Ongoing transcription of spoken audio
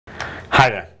Hi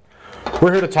there.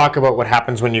 We're here to talk about what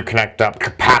happens when you connect up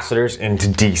capacitors into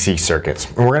DC circuits.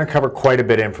 And we're going to cover quite a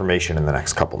bit of information in the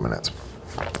next couple minutes.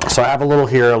 So I have a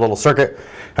little circuit,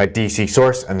 a DC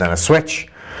source, and then a switch.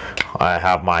 I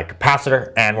have my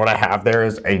capacitor, and what I have there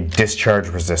is a discharge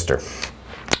resistor.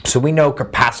 So we know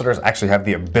capacitors actually have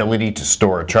the ability to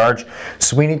store a charge,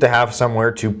 so we need to have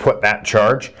somewhere to put that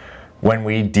charge when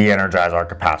we de-energize our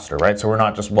capacitor, right? So we're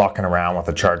not just walking around with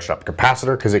a charged up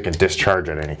capacitor because it can discharge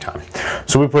at any time.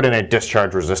 So we put in a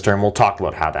discharge resistor, and we'll talk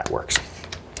about how that works.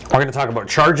 We're going to talk about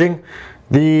charging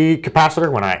the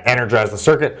capacitor when I energize the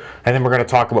circuit, and then we're going to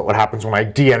talk about what happens when I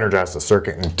de-energize the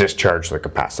circuit and discharge the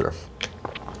capacitor.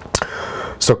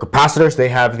 So capacitors, they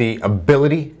have the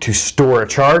ability to store a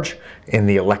charge in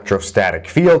the electrostatic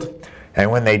field. And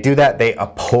when they do that, they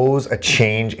oppose a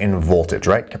change in voltage,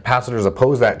 right? Capacitors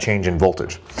oppose that change in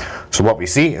voltage. So what we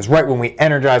see is right when we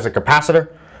energize a capacitor,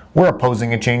 we're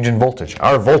opposing a change in voltage.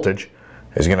 Our voltage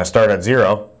is going to start at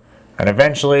 0 and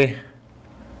eventually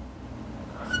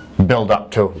build up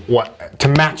to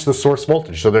match the source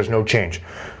voltage, so there's no change.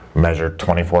 Measure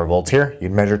 24 volts here,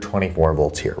 you'd measure 24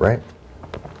 volts here, right?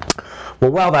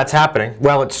 Well, while that's happening,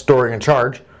 while it's storing a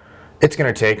charge, it's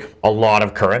going to take a lot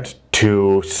of current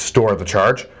to store the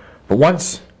charge. But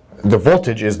once the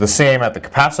voltage is the same at the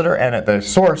capacitor and at the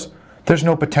source, there's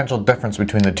no potential difference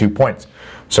between the 2 points.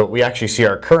 So what we actually see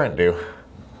our current do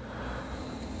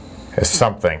is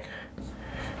something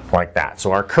like that.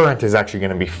 So our current is actually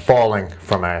going to be falling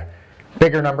from a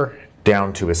bigger number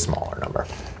down to a smaller number.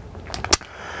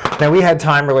 Now we had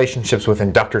time relationships with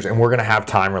inductors, and we're going to have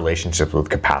time relationships with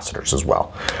capacitors as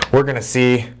well. We're going to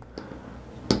see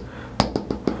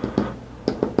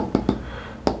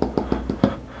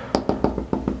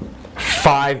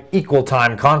five equal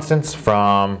time constants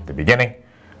from the beginning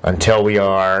until we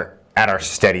are at our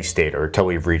steady state, or until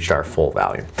we've reached our full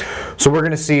value. So we're going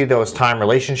to see those time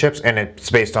relationships, and it's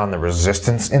based on the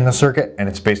resistance in the circuit, and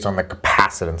it's based on the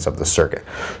capacitance of the circuit.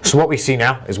 So what we see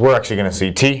now is we're actually going to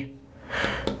see T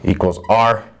equals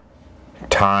R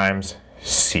times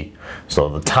C. So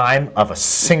the time of a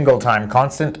single time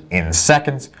constant in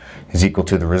seconds is equal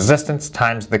to the resistance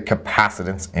times the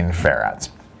capacitance in farads.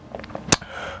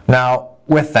 Now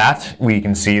with that, we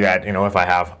can see that, if I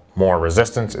have more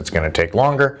resistance, it's going to take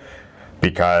longer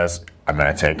because I'm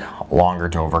going to take longer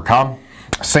to overcome.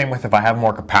 Same with if I have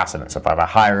more capacitance. If I have a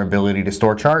higher ability to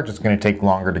store charge, it's going to take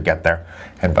longer to get there,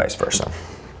 and vice versa.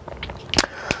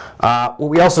 What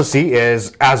we also see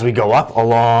is as we go up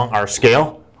along our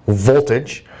scale,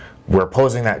 voltage, we're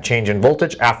opposing that change in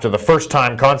voltage. After the first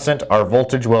time constant, our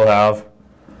voltage will have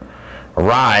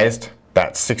rised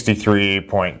that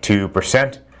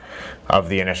 63.2% of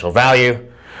the initial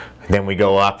value. Then we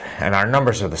go up, and our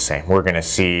numbers are the same. We're going to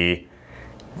see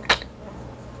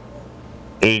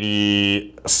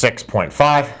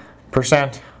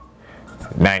 86.5%,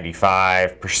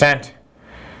 95%,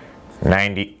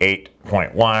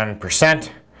 98.1%,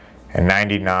 and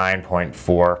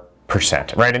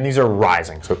 99.4%, right? And these are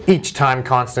rising. So each time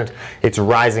constant, it's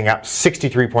rising up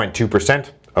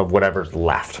 63.2% of whatever's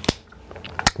left.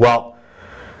 Well,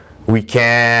 we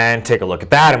can take a look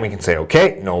at that, and we can say,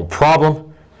 okay, no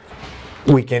problem.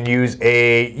 We can use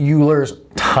a Euler's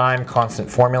time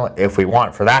constant formula if we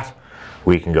want for that.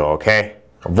 We can go, okay,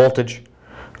 a voltage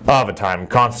of a time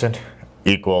constant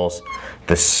equals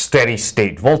the steady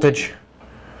state voltage,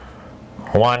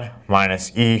 1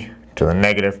 minus e to the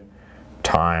negative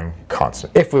time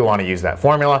constant. If we want to use that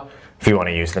formula, if you want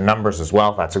to use the numbers as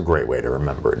well, that's a great way to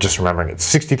remember it. Just remembering it's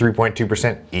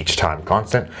 63.2% each time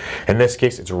constant. In this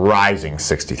case, it's rising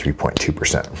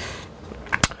 63.2%.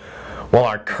 Well,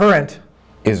 our current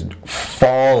is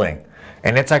falling,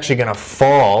 and it's actually going to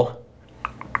fall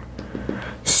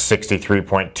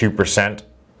 63.2%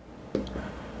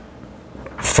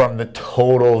 from the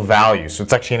total value. So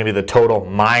it's actually going to be the total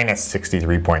minus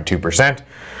 63.2%.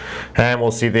 And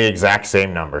we'll see the exact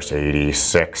same numbers,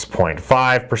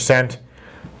 86.5%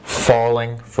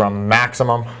 falling from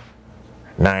maximum,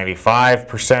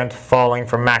 95% falling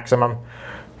from maximum,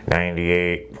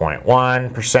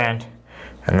 98.1%,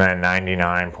 and then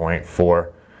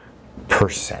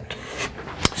 99.4%.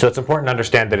 So it's important to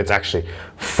understand that it's actually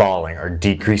falling or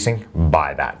decreasing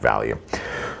by that value.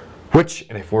 Which,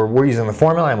 and if we're using the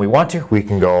formula and we want to, we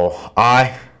can go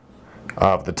I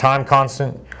of the time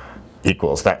constant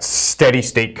equals that steady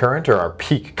state current, or our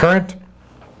peak current,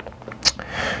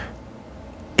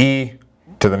 e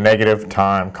to the negative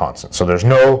time constant. So there's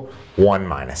no 1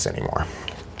 minus anymore.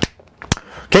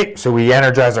 Okay, so we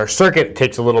energize our circuit. It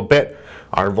takes a little bit.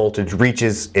 Our voltage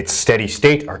reaches its steady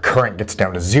state. Our current gets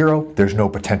down to 0. There's no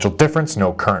potential difference,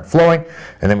 no current flowing.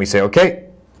 And then we say, okay,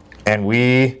 and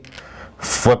we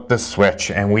flip the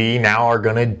switch, and we now are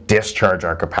going to discharge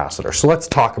our capacitor. So let's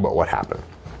talk about what happened.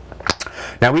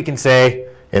 Now we can say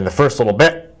in the first little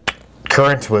bit,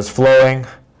 current was flowing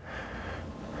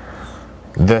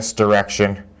this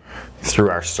direction through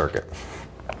our circuit.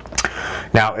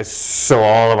 Now, so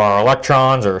all of our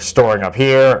electrons are storing up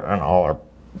here, and all our,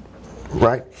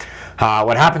 right?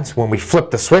 What happens when we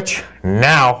flip the switch?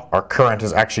 Now our current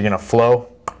is actually going to flow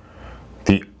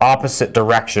the opposite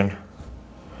direction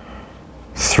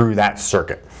through that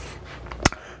circuit.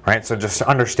 Right? So just to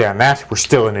understand that, we're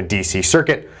still in a DC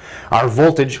circuit. Our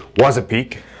voltage was a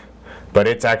peak, but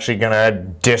it's actually going to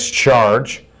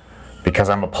discharge because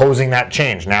I'm opposing that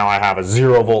change. Now I have a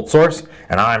 0 volt source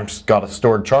and I've got a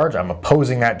stored charge. I'm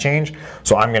opposing that change,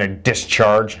 so I'm going to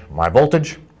discharge my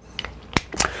voltage.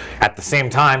 At the same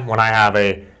time, when I have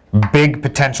a big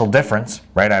potential difference,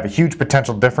 right? I have a huge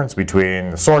potential difference between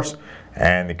the source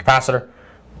and the capacitor.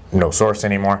 No source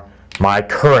anymore. My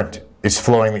current is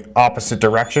flowing the opposite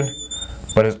direction,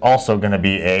 but is also going to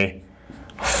be a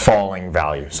falling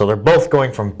value. So they're both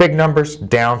going from big numbers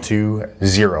down to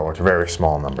 0, or to very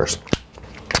small numbers.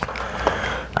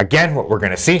 Again, what we're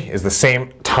going to see is the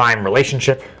same time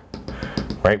relationship,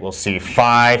 right? We'll see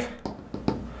 5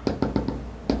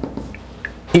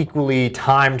 equally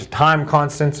timed time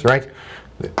constants, right?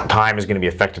 The time is going to be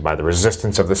affected by the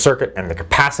resistance of the circuit and the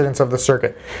capacitance of the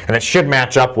circuit, and it should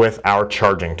match up with our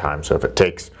charging time. So if it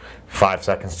takes 5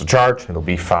 seconds to charge, it'll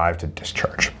be 5 to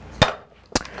discharge.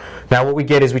 Now what we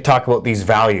get is we talk about these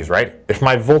values, right? If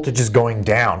my voltage is going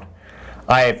down,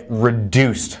 I have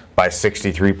reduced by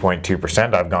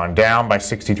 63.2%. I've gone down by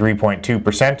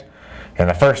 63.2% in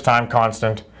the first time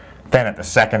constant. Then at the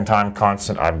second time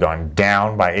constant, I've gone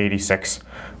down by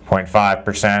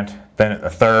 86.5%. Then at the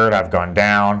third, I've gone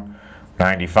down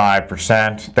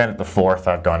 95%. Then at the fourth,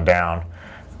 I've gone down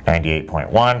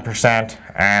 98.1%.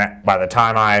 And by the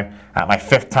time I'm at my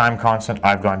fifth time constant,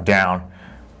 I've gone down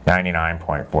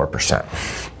 99.4%. All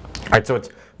right, so it's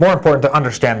more important to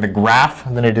understand the graph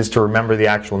than it is to remember the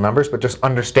actual numbers, but just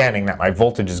understanding that my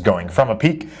voltage is going from a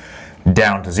peak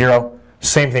down to 0.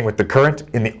 Same thing with the current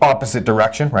in the opposite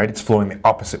direction, right? It's flowing the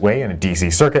opposite way in a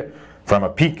DC circuit from a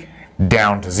peak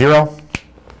down to 0.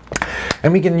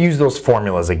 And we can use those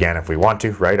formulas again if we want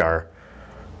to, right? Our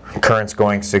current's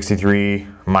going 63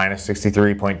 minus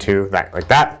 63.2, that like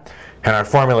that. And our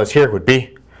formulas here would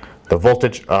be the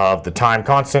voltage of the time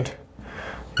constant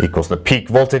equals the peak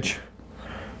voltage,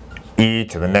 e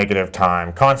to the negative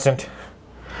time constant.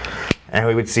 And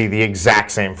we would see the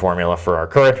exact same formula for our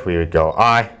current. We would go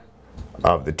I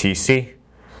of the TC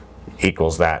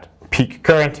equals that peak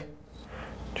current,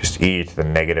 just e to the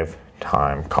negative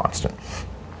time constant.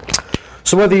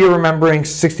 So whether you're remembering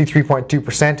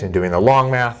 63.2% and doing the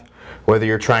long math, whether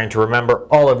you're trying to remember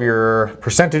all of your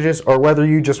percentages, or whether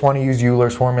you just want to use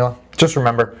Euler's formula, just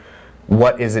remember,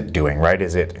 what is it doing, right?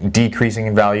 Is it decreasing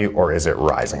in value or is it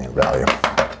rising in value?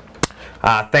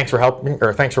 Thanks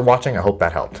for watching. I hope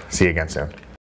that helped. See you again soon.